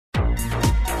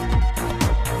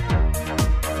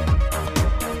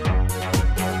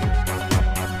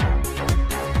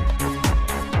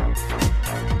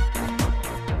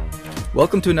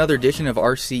Welcome to another edition of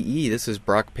RCE. This is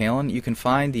Brock Palen. You can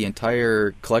find the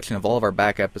entire collection of all of our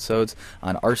back episodes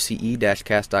on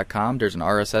rce-cast.com. There's an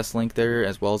RSS link there,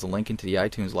 as well as a link into the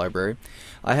iTunes library.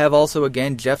 I have also,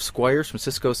 again, Jeff Squyres from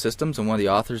Cisco Systems and one of the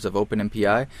authors of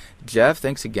OpenMPI. Jeff,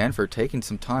 thanks again for taking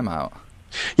some time out.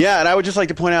 Yeah, and I would just like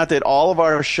to point out that all of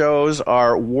our shows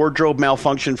are wardrobe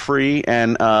malfunction free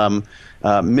and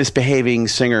misbehaving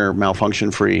singer malfunction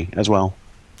free as well.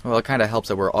 Well, it kind of helps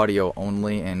that we're audio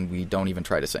only and we don't even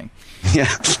try to sing.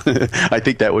 Yeah, I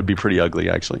think that would be pretty ugly,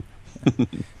 actually.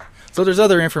 So there's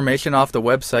other information off the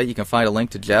website. You can find a link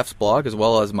to Jeff's blog as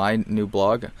well as my new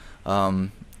blog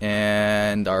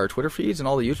and our Twitter feeds and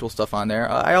all the usual stuff on there.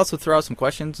 I also throw out some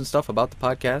questions and stuff about the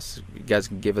podcast. You guys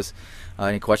can give us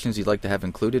any questions you'd like to have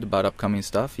included about upcoming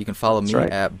stuff. You can follow me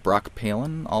at Brock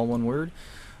Palen, all one word.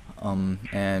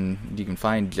 And you can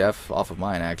find Jeff off of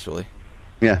mine, actually.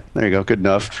 Yeah, there you go. Good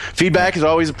enough. Feedback is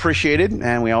always appreciated,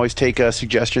 and we always take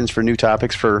suggestions for new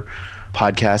topics for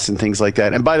podcasts and things like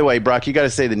that. And by the way, Brock, you got to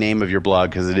say the name of your blog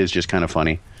because it is just kind of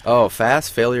funny. Oh,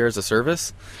 FAST, Failure as a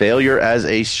Service? Failure as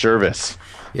a Service.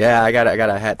 Yeah, I got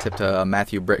a hat tip to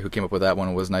Matthew Britt, who came up with that one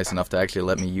and was nice enough to actually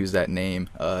let me use that name.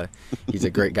 He's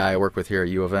a great guy I work with here at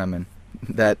U of M, and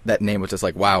that name was just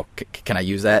like, wow, can I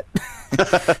use that?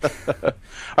 All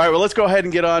right, well, let's go ahead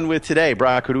and get on with today.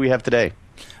 Brock, who do we have today?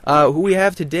 Who we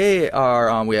have today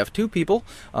are, we have two people.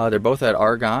 They're both at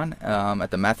Argonne,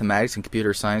 at the Mathematics and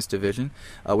Computer Science Division.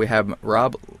 We have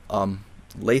Rob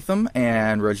Latham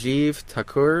and Rajeev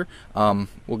Thakur.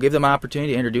 We'll give them an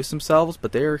opportunity to introduce themselves,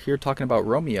 but they're here talking about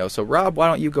Romio. So, Rob, why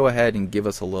don't you go ahead and give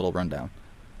us a little rundown?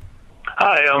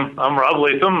 Hi, I'm Rob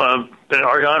Latham. I've been at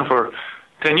Argonne for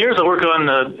 10 years. I work on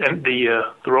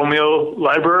the Romio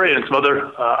library and some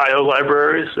other I/O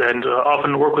libraries, and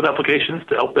often work with applications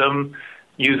to help them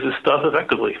use this stuff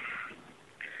effectively.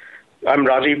 I'm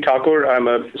Rajeev Thakur. I'm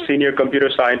a senior computer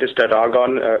scientist at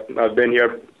Argonne. I've been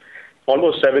here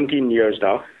almost 17 years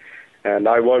now, and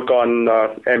I work on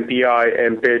MPI,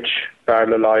 MPICH,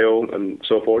 Parallel I/O, and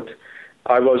so forth.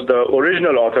 I was the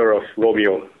original author of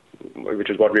Romio,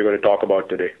 which is what we're going to talk about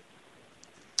today.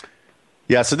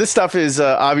 Yeah, so this stuff is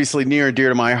obviously near and dear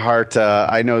to my heart.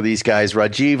 I know these guys.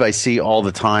 Rajeev, I see all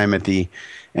the time at the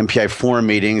MPI Forum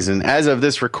meetings, and as of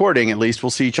this recording, at least, we'll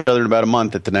see each other in about a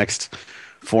month at the next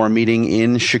Forum meeting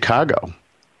in Chicago.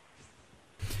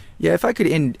 Yeah, if I could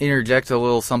interject a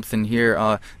little something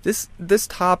here. This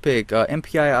topic,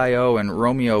 MPI-IO and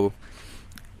Romio,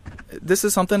 this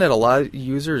is something that a lot of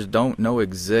users don't know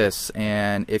exists,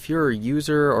 and if you're a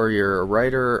user or you're a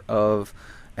writer of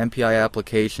MPI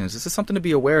applications, this is something to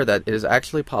be aware that it is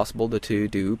actually possible to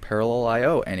do parallel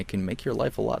I/O, and it can make your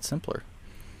life a lot simpler.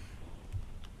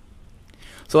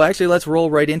 So actually, let's roll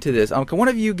right into this. Can one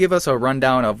of you give us a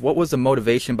rundown of what was the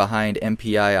motivation behind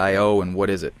MPI-IO and what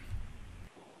is it?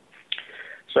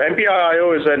 So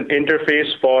MPI-IO is an interface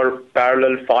for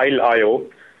parallel file I/O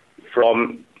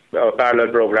from a parallel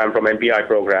program, from MPI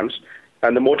programs.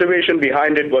 And the motivation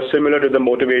behind it was similar to the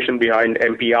motivation behind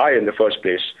MPI in the first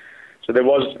place. So there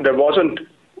wasn't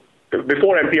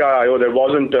before MPI-IO, there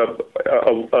wasn't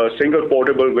a single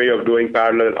portable way of doing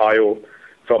parallel I/O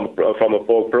from a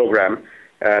program.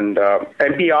 And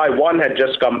MPI-1 had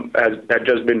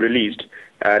just been released,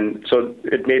 and so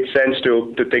it made sense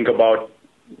to think about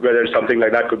whether something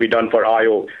like that could be done for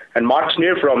I/O. And Mark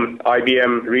Sneer from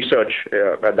IBM Research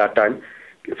at that time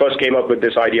first came up with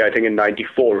this idea, I think, in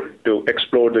 '94, to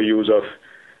explore the use of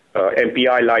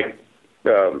MPI-like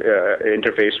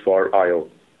interface for I/O.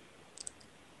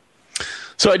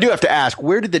 So I do have to ask,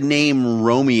 where did the name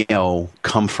Romio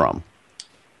come from?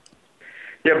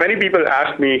 Yeah, many people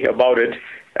asked me about it,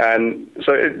 and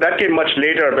so that came much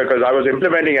later because I was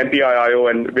implementing MPI-IO,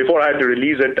 and before I had to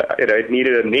release it, it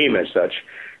needed a name as such,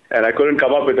 and I couldn't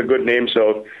come up with a good name.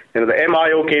 So the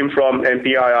MIO came from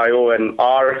MPI-IO, and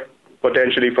R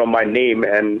potentially from my name,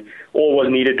 and O was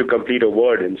needed to complete a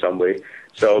word in some way.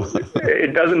 So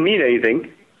it doesn't mean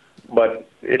anything, but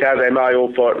it has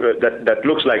MIO for that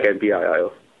looks like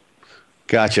MPI-IO.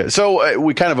 Gotcha. So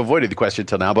we kind of avoided the question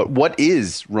until now, but what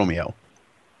is Romio?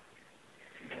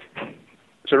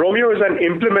 So Romio is an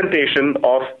implementation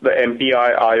of the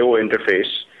MPI-IO interface.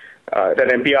 That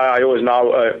MPI-IO is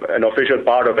now an official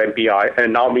part of MPI,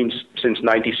 and now means since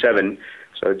 '97,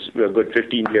 so it's a good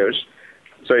 15 years.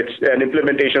 So it's an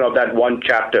implementation of that one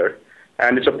chapter,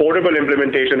 and it's a portable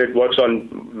implementation. It works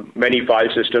on many file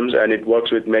systems, and it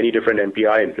works with many different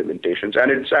MPI implementations,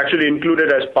 and it's actually included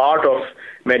as part of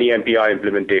many MPI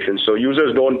implementations. So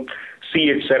users don't see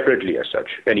it separately as such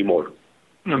anymore.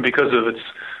 And because of its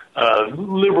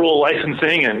liberal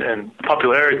licensing and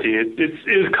popularity, it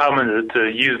is common to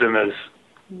use them as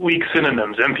weak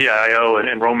synonyms. MPI-IO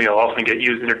and Romio often get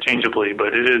used interchangeably,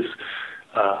 but it is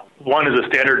one is a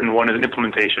standard and one is an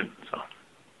implementation.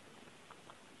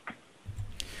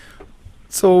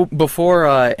 So before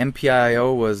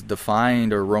MPI-IO was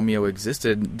defined or Romio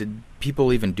existed, did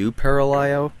people even do parallel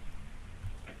I/O?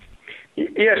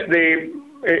 Yes,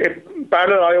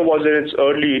 parallel I/O was in its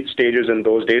early stages in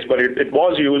those days, but it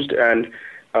was used, and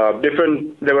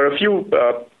there were a few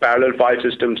parallel file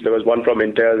systems. There was one from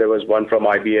Intel, there was one from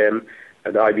IBM,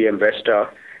 the IBM Vesta,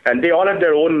 and they all had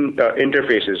their own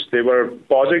interfaces. They were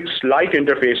POSIX-like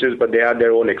interfaces, but they had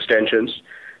their own extensions.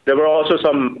 There were also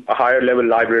some higher-level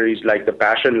libraries like the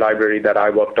Passion library that I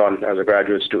worked on as a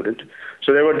graduate student.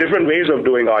 So there were different ways of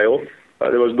doing I/O.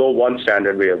 There was no one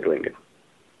standard way of doing it.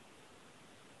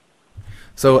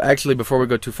 So actually, before we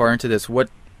go too far into this, what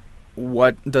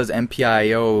does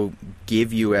MPI-IO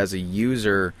give you as a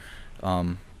user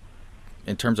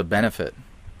in terms of benefit?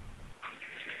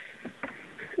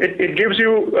 It gives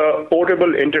you a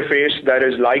portable interface that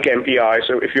is like MPI.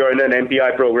 So if you're in an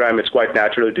MPI program, it's quite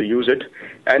natural to use it.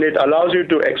 And it allows you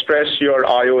to express your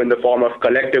I/O in the form of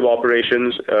collective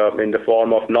operations, in the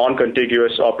form of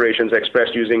non-contiguous operations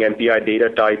expressed using MPI data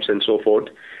types and so forth.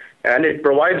 And it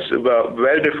provides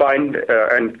well-defined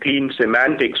and clean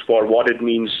semantics for what it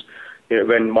means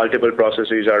when multiple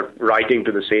processes are writing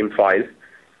to the same file.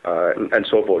 And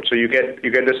so forth. So you get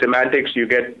the semantics, you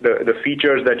get the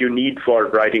features that you need for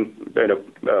writing,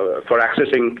 for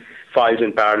accessing files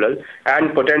in parallel,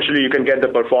 and potentially you can get the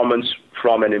performance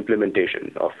from an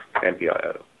implementation of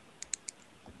MPI-IO.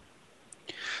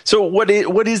 So what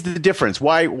is the difference?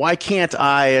 Why can't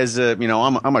I, as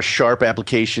I'm a sharp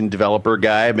application developer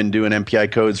guy. I've been doing MPI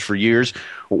codes for years.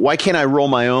 Why can't I roll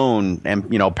my own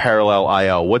parallel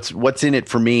I/O? What's in it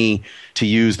for me to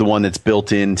use the one that's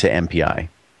built into MPI?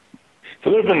 So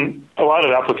there have been a lot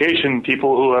of application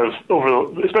people who have,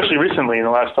 especially recently in the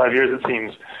last 5 years it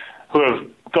seems, who have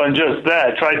done just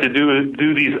that, tried to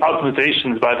do these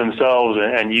optimizations by themselves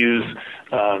and use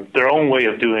their own way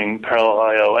of doing parallel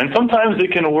I/O. And sometimes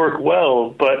it can work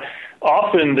well, but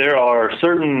often there are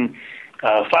certain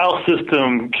file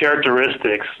system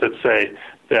characteristics, let's say,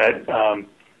 that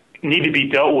need to be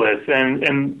dealt with.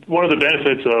 And one of the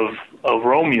benefits of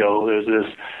Romio is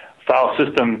this file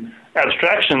system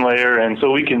abstraction layer, and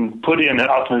so we can put in an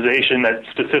optimization that's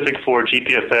specific for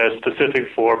GPFS, specific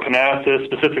for Panasys,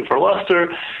 specific for Lustre,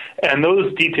 and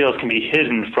those details can be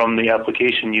hidden from the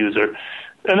application user.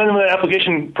 And then when the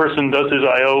application person does his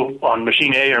I/O on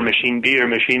machine A or machine B or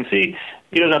machine C,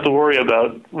 he doesn't have to worry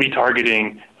about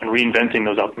retargeting and reinventing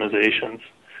those optimizations.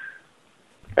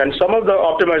 And some of the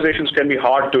optimizations can be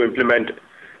hard to implement.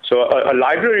 So a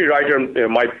library writer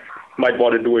might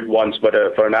want to do it once, but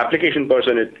for an application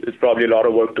person, it's probably a lot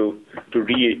of work to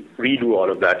redo all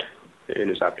of that in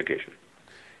his application.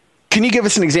 Can you give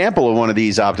us an example of one of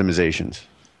these optimizations?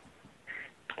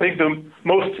 I think the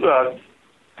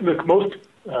most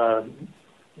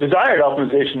desired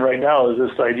optimization right now is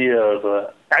this idea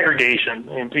of aggregation.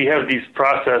 And we have these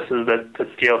processes that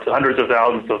scale to hundreds of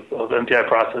thousands of MPI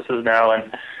processes now,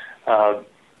 and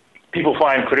people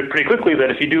find pretty quickly that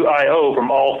if you do I/O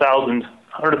from all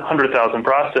 100,000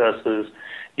 processes,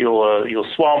 you'll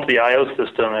swamp the I/O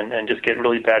system and just get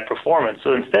really bad performance.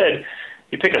 So instead,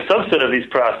 you pick a subset of these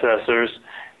processors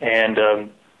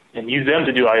and use them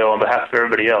to do I/O on behalf of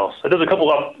everybody else. It does a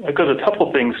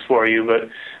couple things for you, but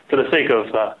for the sake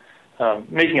of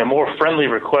making a more friendly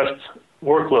request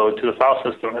workload to the file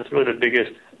system, that's really the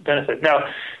biggest benefit. Now,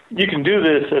 you can do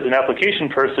this as an application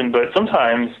person, but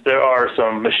sometimes there are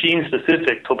some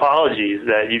machine-specific topologies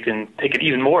that you can take an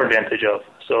even more advantage of.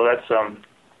 So that's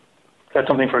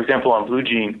something, for example, on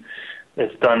BlueJean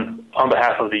that's done on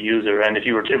behalf of the user. And if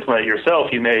you were to implement it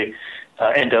yourself, you may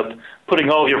end up putting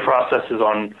all of your processes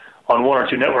on one or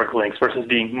two network links versus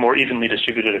being more evenly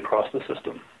distributed across the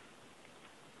system.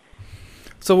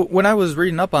 So when I was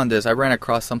reading up on this, I ran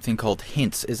across something called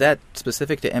hints. Is that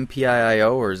specific to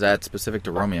MPI-IO or is that specific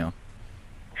to Romio?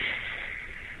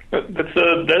 That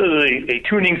is a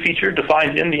tuning feature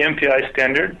defined in the MPI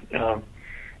standard. A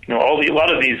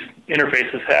lot of these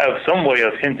interfaces have some way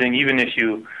of hinting, even if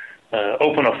you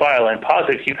open a file in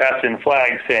POSIX, you pass in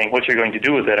flags saying what you're going to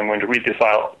do with it. I'm going to read the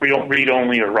file, read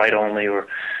only or write only or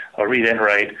read and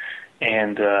write.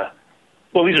 And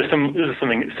this is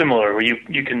something similar where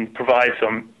you can provide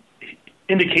some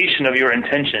indication of your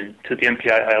intention to the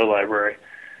MPI-IO library.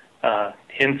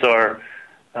 Hints are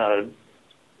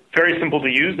very simple to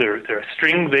use. They're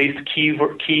string-based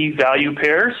key value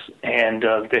pairs, and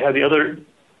they have the other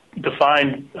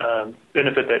defined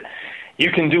benefit that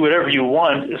you can do whatever you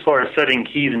want as far as setting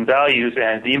keys and values,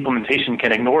 and the implementation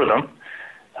can ignore them.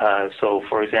 So,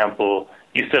 for example,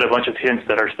 you set a bunch of hints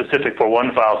that are specific for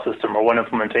one file system or one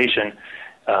implementation,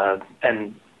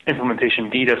 and implementation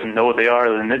D doesn't know what they are,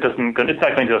 then it's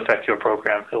not going to affect your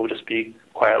program. It will just be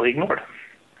quietly ignored.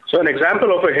 So an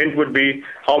example of a hint would be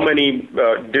how many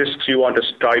disks you want to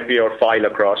stripe your file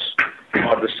across,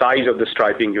 or the size of the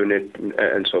striping unit,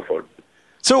 and so forth.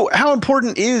 So how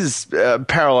important is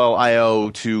parallel I/O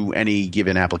to any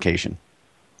given application?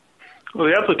 Well,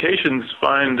 the applications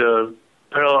find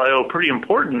parallel I/O pretty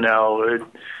important now.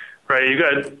 Right, you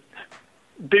got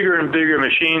bigger and bigger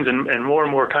machines and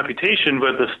more computation,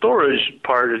 but the storage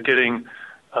part is getting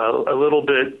a little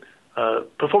bit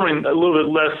performing a little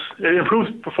bit less. It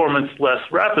improves performance less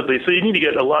rapidly, so you need to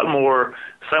get a lot more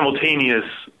simultaneous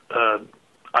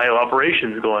I/O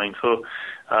operations going. So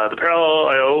the parallel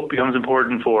I/O becomes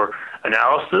important for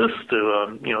analysis,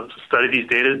 to study these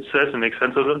data sets and make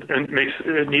sense of them. And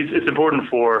it's important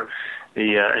for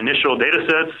the initial data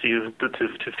sets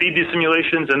to feed these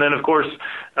simulations, and then of course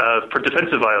for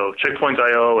defensive I/O, checkpoint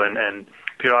I/O, and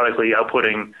periodically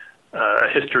outputting a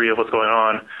history of what's going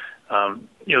on.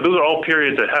 Those are all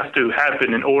periods that have to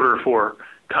happen in order for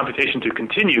computation to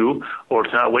continue or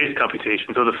to not waste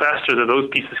computation. So the faster that those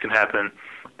pieces can happen,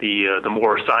 the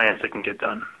more science that can get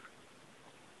done.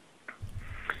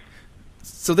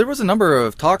 So there was a number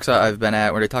of talks I've been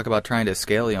at where they talk about trying to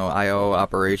scale, I/O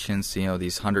operations,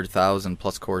 these 100,000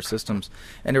 plus core systems,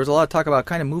 and there was a lot of talk about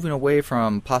kind of moving away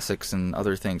from POSIX and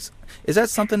other things. Is that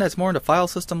something that's more in the file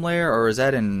system layer, or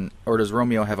does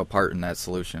Romio have a part in that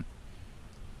solution?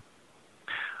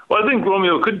 Well, I think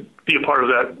Romio could be a part of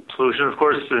that solution. Of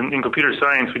course, in computer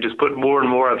science, we just put more and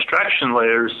more abstraction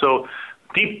layers. So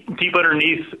deep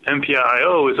underneath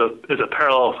MPI-IO is a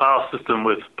parallel file system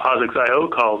with POSIX I/O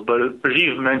calls. But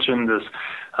Rajeev mentioned this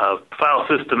file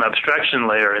system abstraction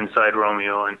layer inside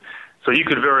Romio, and so you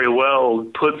could very well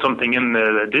put something in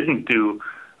there that didn't do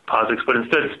POSIX, but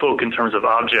instead spoke in terms of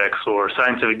objects or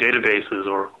scientific databases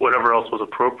or whatever else was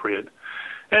appropriate.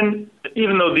 And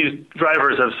even though these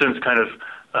drivers have since kind of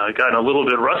gotten a little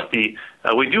bit rusty,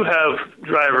 we do have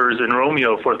drivers in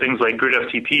Romio for things like grid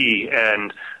FTP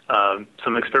and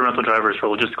some experimental drivers for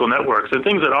logistical networks and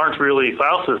things that aren't really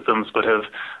file systems but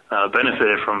have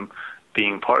benefited from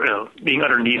being being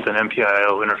underneath an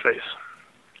MPI-IO interface.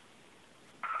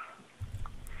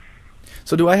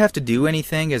 So do I have to do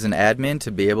anything as an admin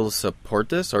to be able to support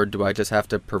this, or do I just have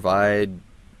to provide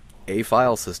a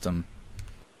file system?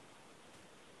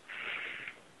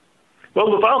 Well,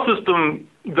 the file system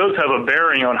does have a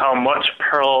bearing on how much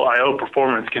parallel I/O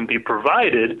performance can be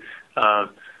provided.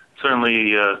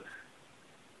 Certainly,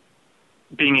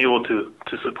 being able to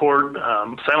support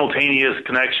simultaneous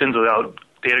connections without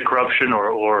data corruption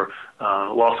or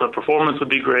loss of performance would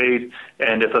be great.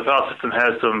 And if the file system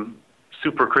has some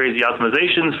super crazy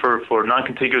optimizations for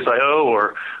non-contiguous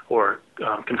I/O or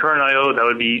concurrent I/O, that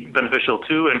would be beneficial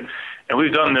too. And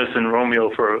we've done this in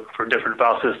Romio for different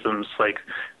file systems like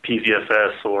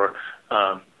PVFS or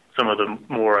some of the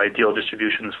more ideal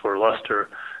distributions for Lustre,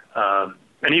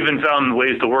 and even found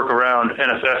ways to work around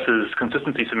NFS's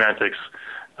consistency semantics.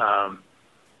 So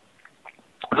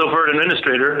for an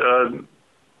administrator,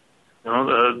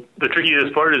 the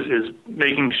trickiest part is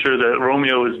making sure that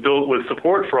Romio is built with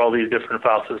support for all these different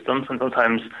file systems, and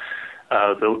sometimes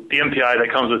the MPI that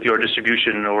comes with your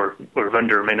distribution or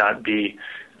vendor may not be,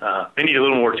 they need a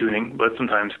little more tuning, but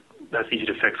sometimes that's easy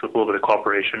to fix with a little bit of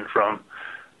cooperation from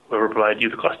whoever provides you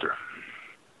the cluster.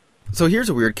 So here's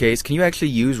a weird case. Can you actually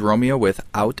use Romio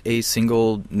without a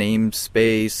single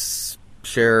namespace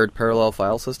shared parallel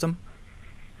file system?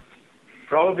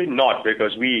 Probably not,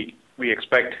 because we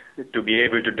expect to be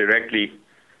able to directly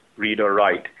read or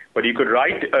write. But you could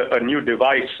write a new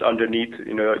device underneath,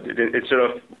 instead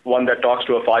of one that talks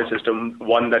to a file system,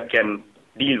 one that can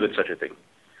deal with such a thing.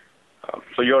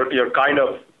 So you're kind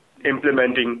of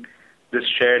implementing this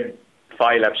shared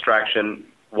file abstraction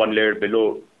one layer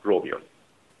below Romio.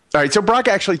 All right, so Brock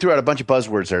actually threw out a bunch of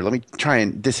buzzwords there. Let me try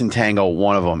and disentangle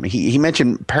one of them. He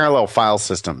mentioned parallel file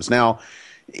systems. Now,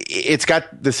 it's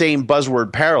got the same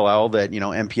buzzword parallel that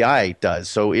MPI does.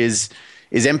 So is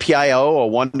MPI-IO a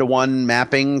one-to-one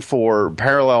mapping for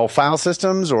parallel file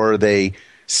systems, or are they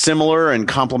similar and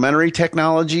complementary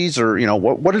technologies, or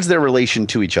what is their relation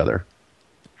to each other?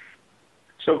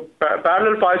 So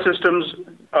parallel file systems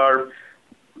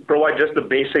provide just the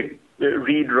basic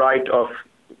read-write of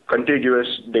contiguous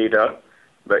data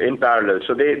in parallel.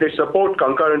 So they support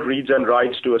concurrent reads and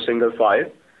writes to a single file,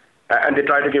 and they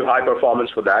try to give high performance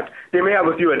for that. They may have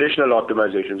a few additional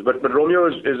optimizations, but Romio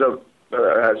is a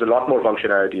has a lot more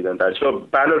functionality than that. So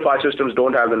parallel file systems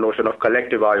don't have the notion of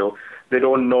collective I/O. They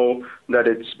don't know that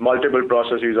it's multiple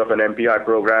processes of an MPI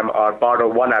program are part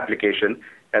of one application,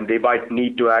 and they might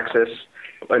need to access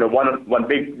one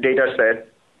big data set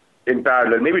in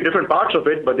parallel, maybe different parts of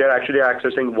it, but they're actually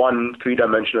accessing one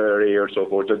three-dimensional array or so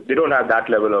forth. So they don't have that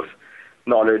level of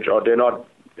knowledge, or they're not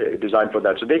designed for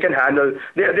that. So they can handle,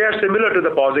 they are similar to the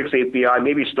POSIX API,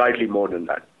 maybe slightly more than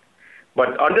that.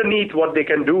 But underneath, what they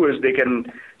can do is they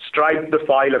can stripe the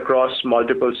file across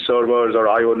multiple servers or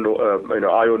IO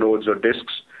nodes or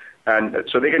disks, and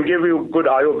so they can give you good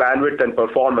IO bandwidth and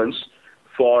performance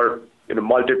for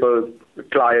multiple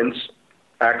clients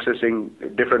accessing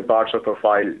different parts of a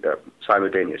file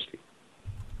simultaneously.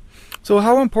 So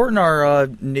how important are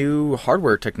new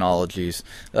hardware technologies,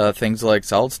 things like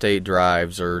solid-state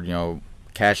drives or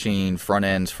caching front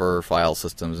ends for file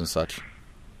systems and such?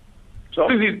 So,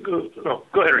 go ahead,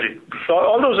 Rajeev. So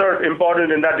all those are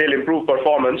important in that they'll improve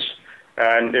performance,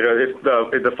 and if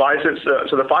the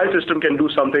file system can do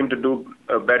something to do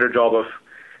a better job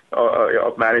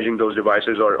of managing those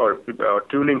devices or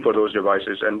tuning for those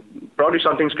devices, and probably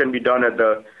some things can be done at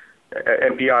the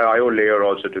MPI-IO layer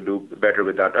also to do better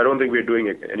with that. I don't think we're doing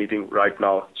anything right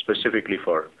now specifically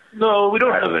for. No, we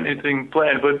don't have anything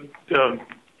planned, but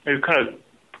we've kind of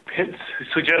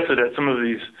suggested that some of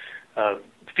these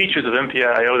features of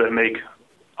MPI-IO that make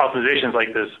optimizations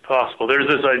like this possible. There's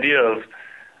this idea of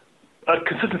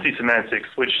consistency semantics,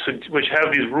 which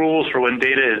have these rules for when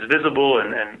data is visible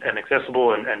and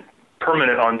accessible and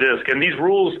permanent on disk. And these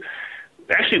rules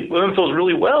actually lend themselves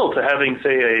really well to having,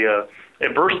 say, a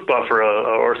burst buffer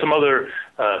or some other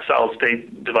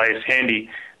solid-state device handy,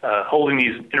 holding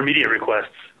these intermediate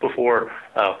requests before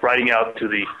writing out to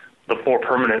the more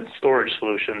permanent storage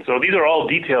solution. So these are all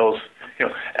details.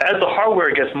 As the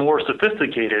hardware gets more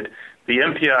sophisticated, the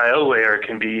MPI-IO layer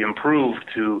can be improved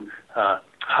to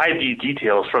hide these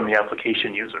details from the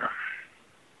application user.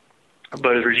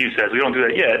 But as Rajeev says, we don't do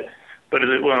that yet, but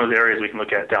it's one of those areas we can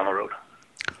look at down the road.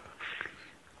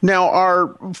 Now,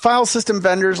 are file system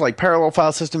vendors, like parallel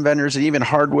file system vendors and even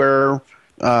hardware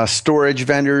storage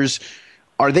vendors,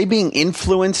 are they being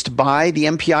influenced by the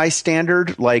MPI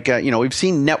standard? Like, we've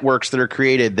seen networks that are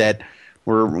created that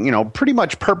were, pretty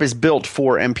much purpose-built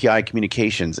for MPI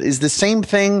communications. Is the same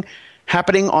thing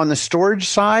happening on the storage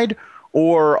side,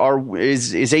 or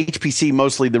is HPC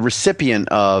mostly the recipient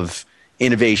of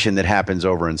innovation that happens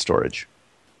over in storage?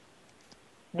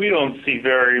 We don't see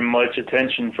very much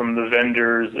attention from the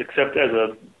vendors, except as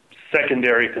a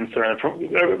secondary concern.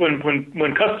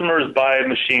 When customers buy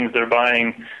machines, they're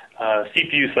buying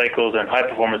CPU cycles and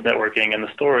high-performance networking, and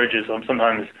the storage is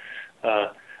sometimes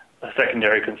a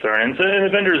secondary concern. And so the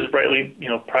vendors rightly,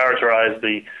 prioritize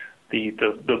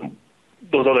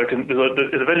those other.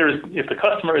 The vendors, if the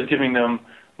customer is giving them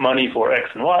money for X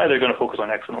and Y, they're going to focus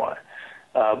on X and Y.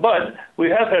 But we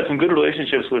have had some good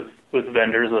relationships with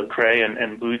vendors like Cray and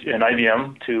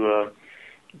IBM to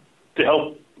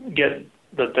help get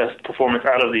the best performance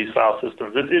out of these file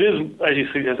systems. It is, as you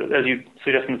suggest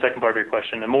in the second part of your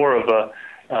question, and more of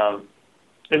a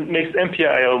it makes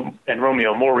MPI-IO and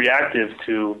Romio more reactive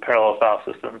to parallel file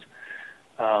systems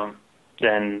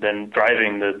than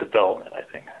driving the development, I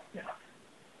think. Yeah.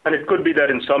 And it could be that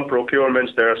in some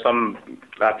procurements there are some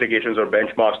applications or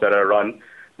benchmarks that are run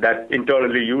that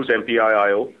internally use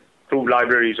MPI-IO through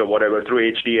libraries or whatever,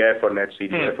 through HDF or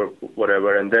NetCDF or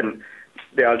whatever, and then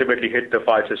they ultimately hit the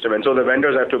file system. And so the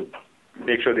vendors have to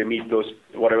make sure they meet those,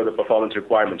 whatever the performance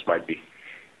requirements might be.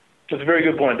 That's a very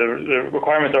good point. The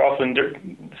requirements are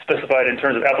often specified in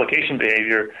terms of application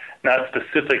behavior, not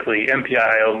specifically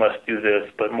MPI-IO must do this,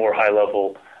 but more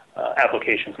high-level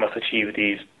applications must achieve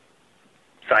these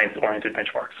science-oriented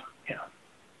benchmarks. Yeah.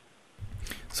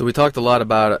 So we talked a lot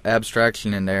about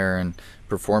abstraction in there and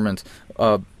performance,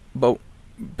 but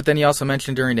then you also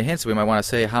mentioned during the hints we might want to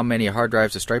say how many hard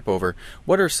drives to stripe over.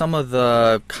 What are some of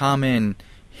the common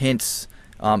hints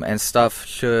and stuff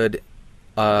should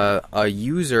a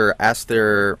user ask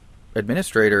their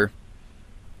administrator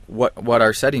what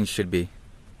our settings should be?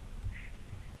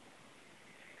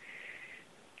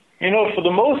 For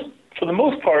the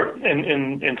most part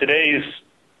in today's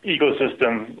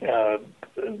ecosystem,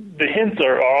 the hints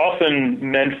are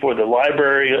often meant for the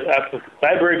library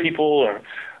people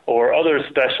or other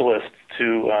specialists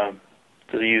to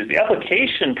use. The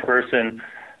application person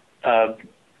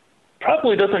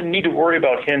probably doesn't need to worry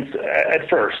about hints at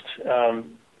first.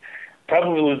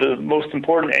 Probably the most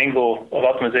important angle of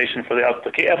optimization for the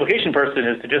application person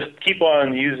is to just keep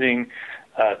on using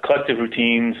collective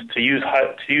routines, to use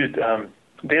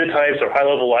data types or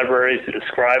high-level libraries to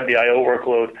describe the I/O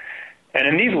workload, and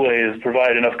in these ways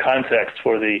provide enough context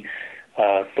for the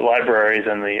libraries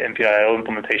and the MPI-IO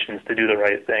implementations to do the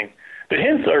right thing. The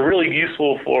hints are really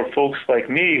useful for folks like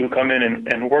me who come in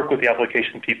and work with the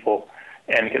application people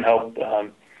and can help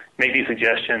make these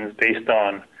suggestions based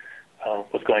on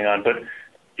what's going on. But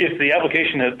if the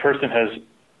application person has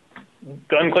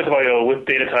done collective I/O with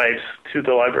data types to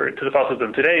the library, to the file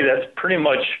system today, that's pretty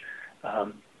much,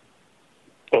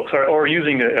 or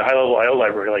using a high-level I/O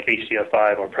library like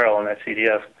HDF5 or Parallel and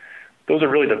CDF. Those are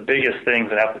really the biggest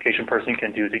things an application person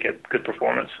can do to get good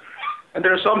performance. And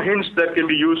there are some hints that can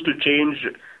be used to change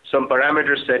some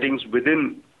parameter settings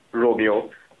within Romio,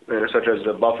 such as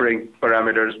the buffering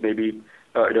parameters, maybe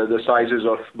the sizes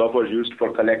of buffers used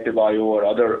for collective I/O or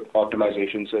other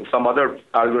optimizations, and some other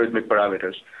algorithmic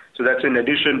parameters. So that's in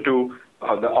addition to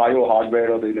the I/O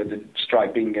hardware or the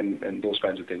striping and those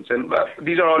kinds of things. And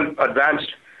these are all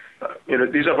advanced.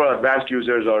 These are for advanced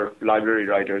users or library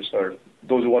writers or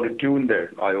those who want to tune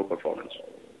their I/O performance.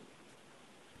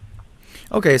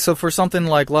 Okay, so for something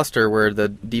like Lustre, where the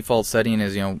default setting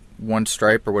is one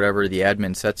stripe or whatever the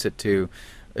admin sets it to,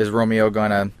 is Romio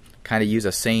going to kind of use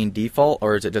a sane default,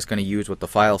 or is it just going to use what the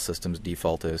file system's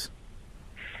default is?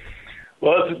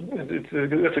 Well,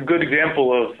 that's a good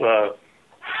example of the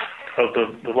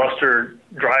Lustre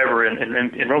driver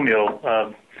in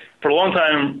Romio. For a long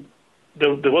time,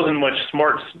 there wasn't much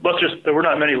smarts. There were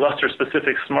not many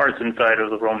Lustre-specific smarts inside of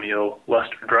the Romio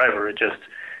Lustre driver. It just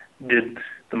did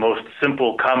the most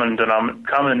simple common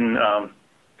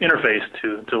interface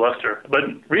to Lustre. But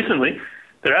recently,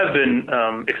 there have been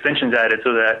extensions added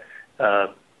so that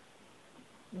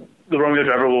the Romio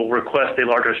driver will request a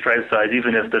larger stripe size,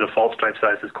 even if the default stripe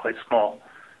size is quite small.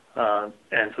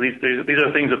 And so these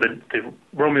are things that the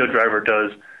Romio driver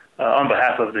does on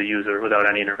behalf of the user without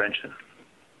any intervention.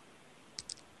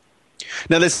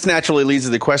 Now, this naturally leads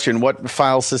to the question, what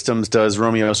file systems does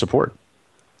Romio support?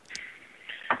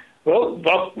 Well,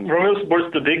 Romio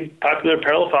supports the big popular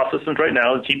parallel file systems right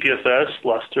now, GPFS,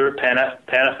 Lustre,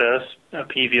 PANFS,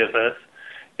 PVFS.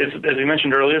 As we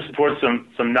mentioned earlier, supports some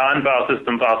non-file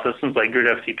systems like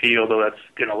GridFTP, although that's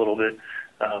getting a little bit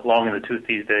long in the tooth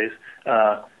these days.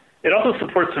 It also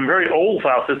supports some very old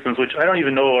file systems, which I don't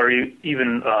even know are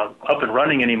even up and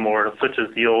running anymore, such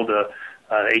as the old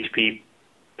HP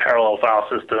parallel file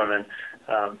system and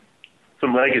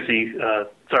some legacy.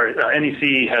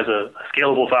 NEC has a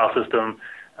scalable file system.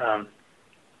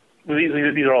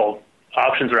 These are all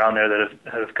options around there that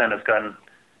have kind of gotten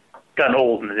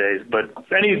old in the days. But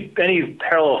any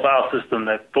parallel file system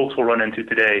that folks will run into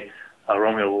today,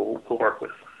 Romio will work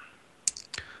with.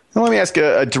 Now, let me ask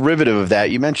a derivative of that.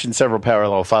 You mentioned several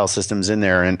parallel file systems in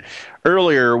there, and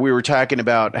earlier we were talking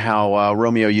about how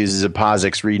Romio uses a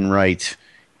POSIX read and write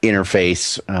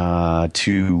interface as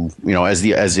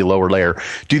the lower layer.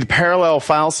 Do the parallel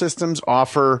file systems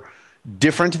offer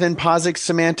different than POSIX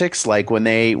semantics? Like when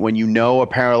a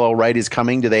parallel write is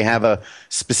coming, do they have a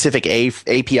specific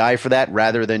API for that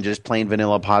rather than just plain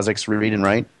vanilla POSIX read and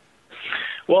write?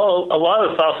 Well, a lot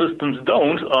of file systems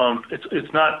don't.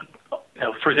 It's not.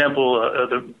 For example,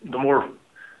 the more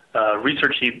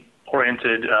researchy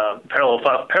oriented parallel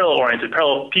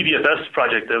PVFS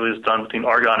project that was done between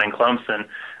Argonne and Clemson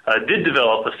did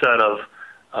develop a set of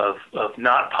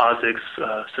not POSIX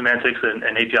semantics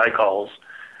and API calls,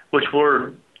 which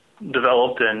were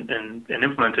developed and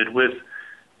implemented with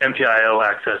MPI-IO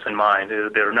access in mind.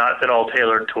 They're not at all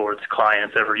tailored towards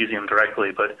clients ever using them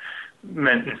directly, but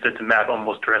meant instead to map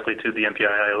almost directly to the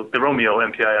the Romio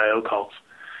MPI-IO calls.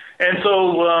 And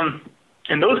so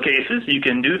in those cases, you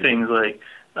can do things like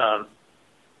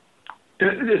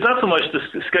it's not so much the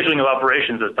scheduling of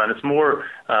operations that's done. It's more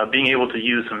being able to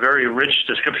use some very rich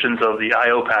descriptions of the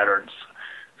I/O patterns.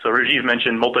 So Rajeev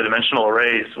mentioned multidimensional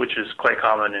arrays, which is quite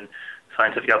common in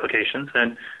scientific applications.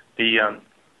 And the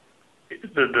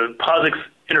POSIX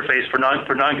interface for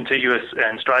non-contiguous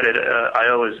and strided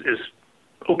I/O is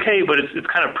okay, but it's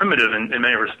kind of primitive in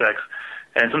many respects.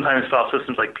 And sometimes file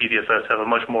systems like PVFS have a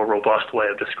much more robust way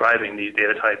of describing these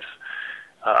data types,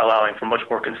 allowing for much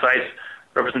more concise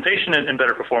representation and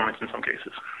better performance in some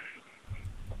cases.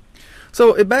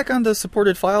 So back on the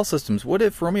supported file systems, what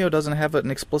if Romio doesn't have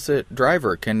an explicit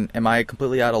driver? Am I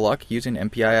completely out of luck using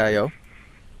MPI-IO?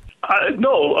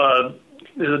 No.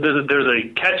 There's a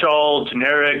catch-all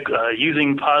generic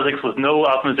using POSIX with no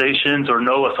optimizations or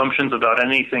no assumptions about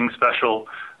anything special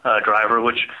driver,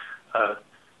 which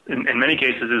in many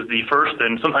cases is the first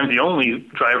and sometimes the only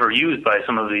driver used by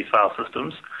some of these file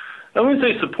systems. And when we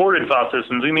say supported file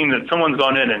systems, we mean that someone's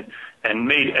gone in and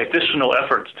made additional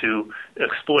efforts to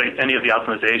exploit any of the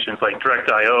optimizations like direct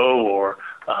I/O or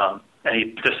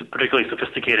any particularly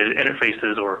sophisticated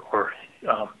interfaces or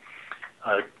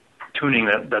tuning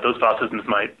that those file systems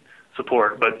might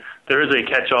support. But there is a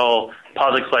catch-all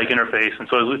POSIX-like interface, and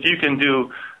so if you can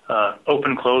do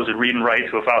open, close, and read and write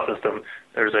to a file system,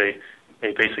 there's a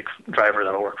basic driver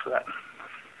that'll work for that.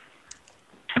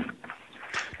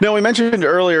 Now, we mentioned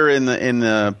earlier in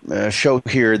the show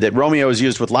here that Romio is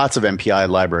used with lots of MPI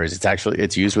libraries.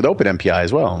 It's used with OpenMPI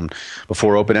as well. And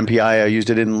before OpenMPI, I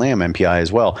used it in Lam MPI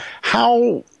as well.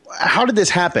 How did this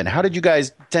happen? How did you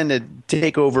guys tend to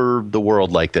take over the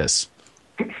world like this?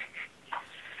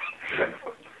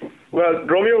 Well,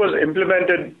 Romio was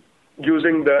implemented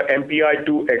using the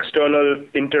MPI-2 external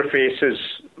interfaces,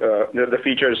 the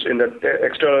features in the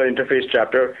external interface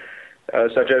chapter,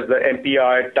 such as the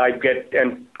MPI type get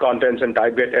and contents and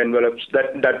type get envelopes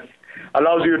that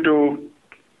allows you to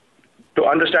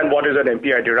understand what is an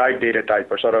MPI derived data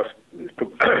type, or sort of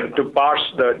to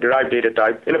parse the derived data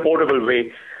type in a portable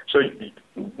way. So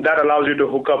that allows you to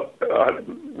hook up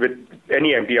with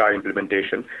any MPI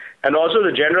implementation. And also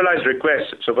the generalized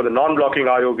requests. So for the non-blocking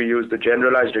I/O, we use the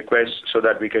generalized requests so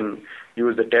that we can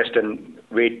use the test and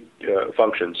wait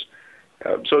functions.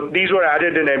 So these were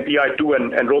added in MPI-2,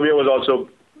 and Romio was also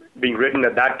being written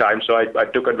at that time. So I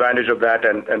took advantage of that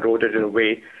and wrote it in a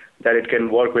way that it can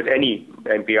work with any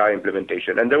MPI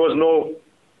implementation. And there was no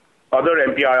other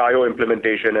MPI-IO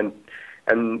implementation,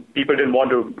 and people didn't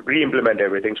want to re-implement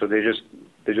everything, so they just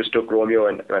took Romio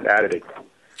and added it.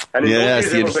 And in those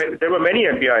days, there were many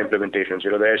MPI implementations, the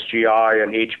SGI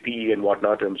and HP and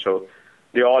whatnot, and so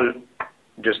they all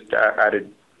just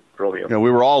added Romio.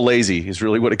 We were all lazy is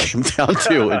really what it came down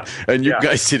to, and you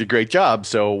guys did a great job,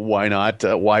 so why not?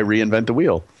 Why reinvent the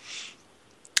wheel?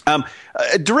 A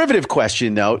derivative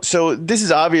question, though. So this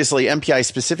is obviously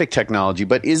MPI-specific technology,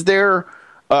 but is there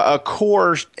a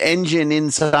core engine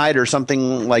inside or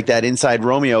something like that inside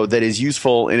Romio that is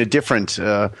useful in a different,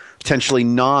 potentially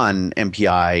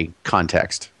non-MPI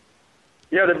context?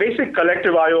 Yeah, the basic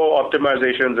collective I/O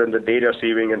optimizations and the data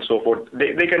sieving and so forth,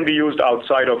 they can be used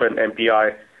outside of an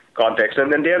MPI context.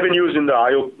 And then they have been used in the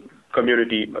I/O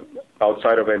community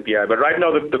outside of MPI. But right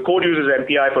now, the code uses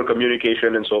MPI for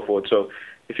communication and so forth. So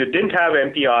if you didn't have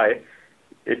MPI,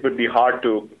 it would be hard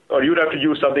to, or you'd have to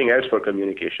use something else for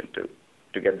communication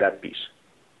to get that piece.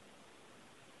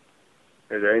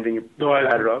 Is there anything you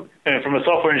add, Rob? And from a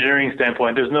software engineering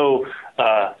standpoint, there's no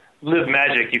live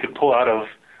magic you could pull out of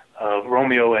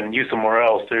Romio and use somewhere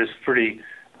else. There's pretty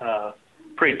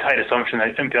tight assumption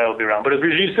that MPI will be around. But as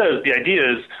Rajeev says, the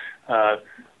ideas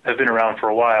have been around for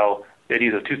a while. The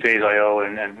ideas of two-phase I/O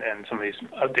and some of these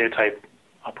data type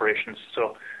operations.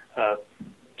 So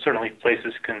certainly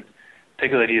places can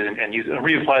take those ideas and use and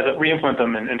re-implement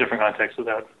them in different contexts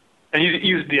without. And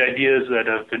use the ideas that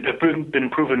have been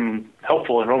proven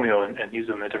helpful in Romio and use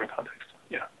them in a different context.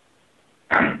 Yeah.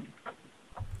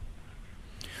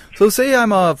 So say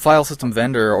I'm a file system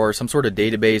vendor or some sort of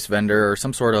database vendor or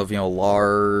some sort of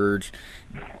large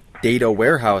data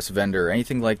warehouse vendor,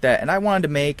 anything like that, and I wanted to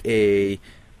make a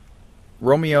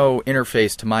Romio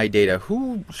interface to my data.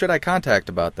 Who should I contact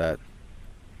about that?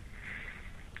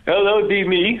 Well, that would be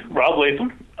me, Rob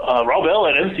Latham.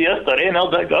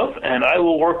 robl@mcs.anl.gov, and I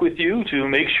will work with you to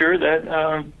make sure that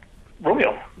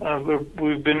Romio.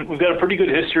 We've got a pretty good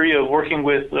history of working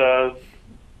with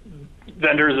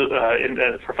vendors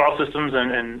for file systems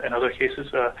and other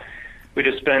cases. We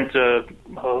just spent a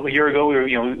year ago.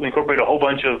 We incorporated a whole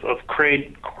bunch of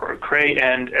Cray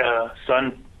and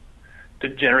Sun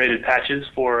generated patches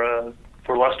for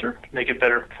Lustre to make it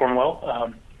better perform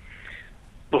well.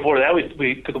 Before that,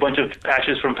 we took a bunch of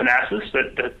patches from Panasys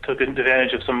that took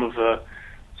advantage of some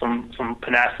some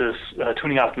Panasys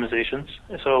tuning optimizations.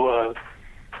 So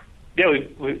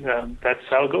that's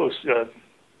how it goes. I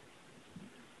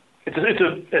don't think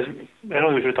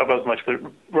we should talk about it much, but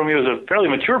Romio is a fairly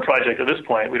mature project at this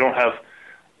point. We don't have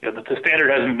the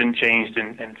standard hasn't been changed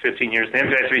in 15 years. The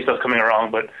MPI-3 stuff's coming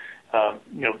around, but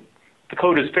the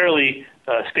code is fairly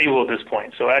stable at this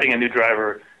point. So adding a new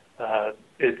driver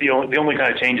is the only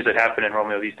kind of changes that happen in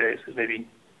Romio these days. Is maybe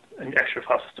an extra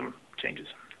file system changes.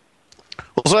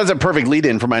 Well, so that's a perfect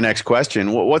lead-in for my next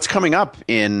question. What's coming up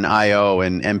in I/O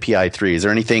and MPI-3? Is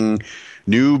there anything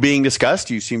new being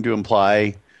discussed? You seem to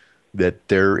imply that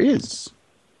there is.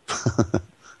 So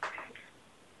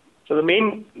the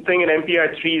main thing in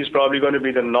MPI-3 is probably going to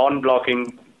be the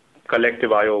non-blocking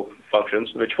collective I/O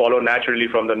functions, which follow naturally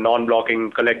from the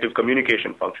non-blocking collective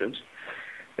communication functions.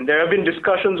 And there have been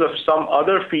discussions of some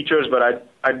other features, but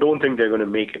I don't think they're going to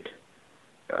make it.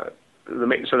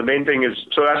 So the main thing is,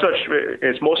 so as such,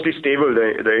 it's mostly stable,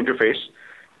 the interface,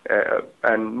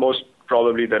 and most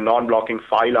probably the non-blocking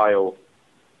file I/O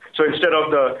So instead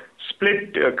of the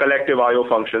split collective I/O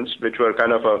functions, which were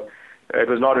kind of it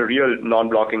was not a real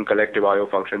non-blocking collective I/O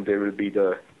function, there will be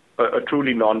a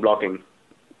truly non-blocking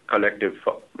collective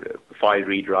file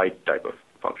read-write type of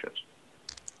functions.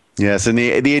 Yes, and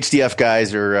the HDF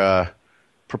guys are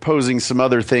proposing some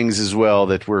other things as well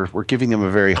that we're giving them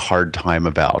a very hard time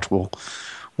about. We'll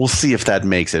see if that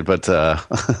makes it, but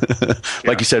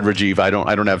like you said, Rajeev, I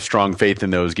don't have strong faith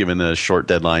in those given the short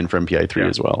deadline for MPI-3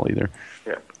 as well either.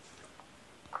 Yeah.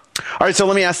 All right, so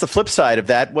let me ask the flip side of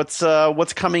that. What's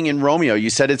coming in Romio? You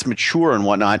said it's mature and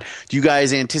whatnot. Do you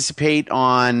guys anticipate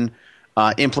on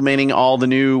implementing all the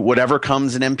new whatever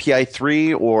comes in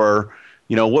MPI-3, or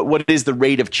what is the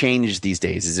rate of change these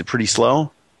days? Is it pretty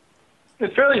slow?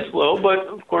 It's fairly slow, but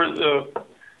of course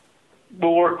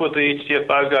we'll work with the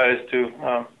HDF5 guys to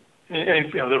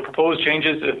the proposed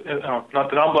changes, not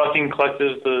the non-blocking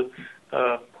collectives,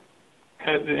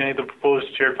 any of the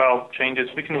proposed shared file changes.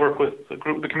 We can work with the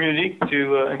community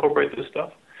to incorporate this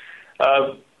stuff.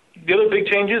 The other big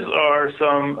changes are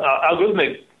some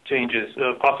algorithmic changes,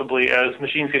 possibly as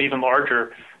machines get even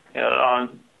larger.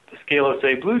 On the scale of,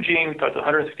 say, Blue Gene, got to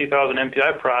 160,000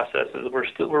 MPI processes.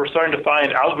 We're starting to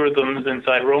find algorithms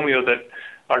inside Romio that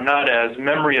are not as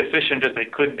memory efficient as they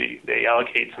could be. They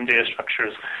allocate some data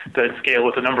structures that scale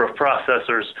with a number of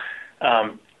processors.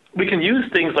 We can use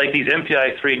things like these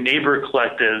MPI-3 neighbor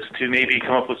collectives to maybe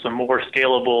come up with some more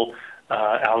scalable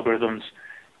algorithms.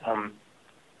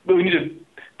 But we need to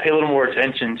pay a little more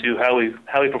attention to how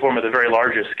we perform at the very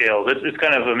largest scale. It's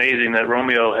kind of amazing that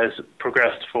Romio has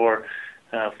progressed for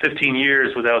 15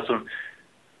 years without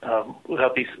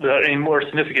any more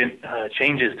significant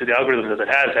changes to the algorithms as it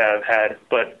has had.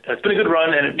 But it's been a good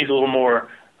run, and it needs a little more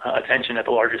attention at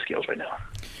the larger scales right now.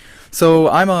 So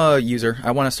I'm a user.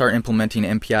 I want to start implementing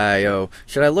MPI-IO.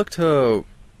 Should I look to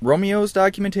Romio's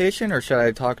documentation, or should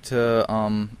I talk to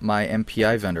my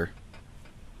MPI vendor?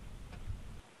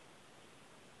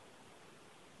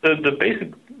 The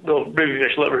basic, well, maybe I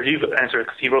should let Rajeev answer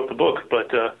because he wrote the book,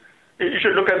 but you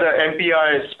should look at the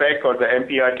MPI spec or the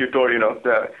MPI tutorial,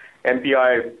 the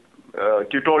MPI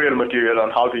tutorial material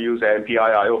on how to use the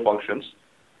MPI-IO functions,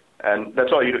 and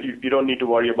that's all. You don't need to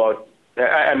worry about.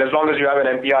 And as long as you have an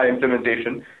MPI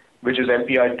implementation, which is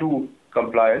MPI-2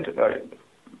 compliant, it'll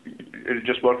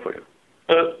just work for you.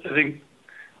 I think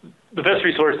the best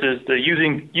resource is the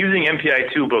using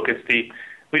MPI-2 book.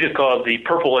 We just call it the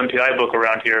purple MPI book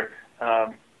around here,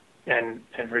 and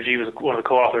Rajeev is one of the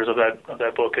co-authors of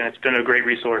that book, and it's been a great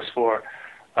resource for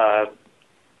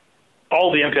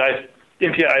all the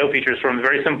MPI-IO features, from the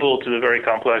very simple to the very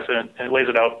complex, and it lays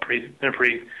it out in a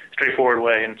pretty straightforward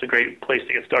way, and it's a great place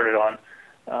to get started on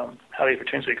how to use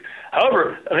change.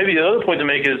 However, maybe the other point to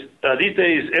make is these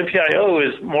days MPI-IO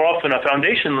is more often a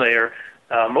foundation layer.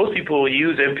 Most people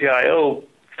use MPI-IO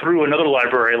through another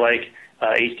library like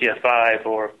HDF5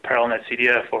 or Palen and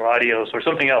CDF or Audios or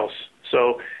something else.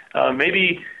 So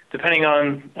maybe depending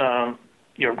on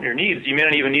your needs, you may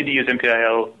not even need to use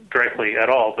MPI-IO directly at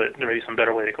all, but there may be some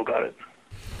better way to go about it.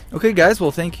 Okay, guys.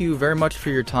 Well, thank you very much for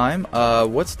your time.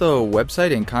 What's the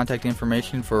website and contact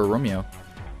information for Romio?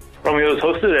 Romio is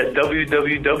hosted at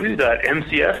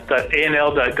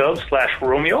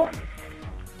www.mcs.anl.gov/Romio.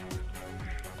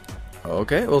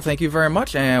 Okay. Well, thank you very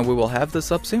much, and we will have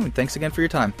this up soon. Thanks again for your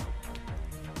time.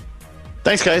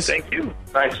 Thanks, guys. Thank you.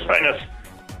 Thanks for joining us.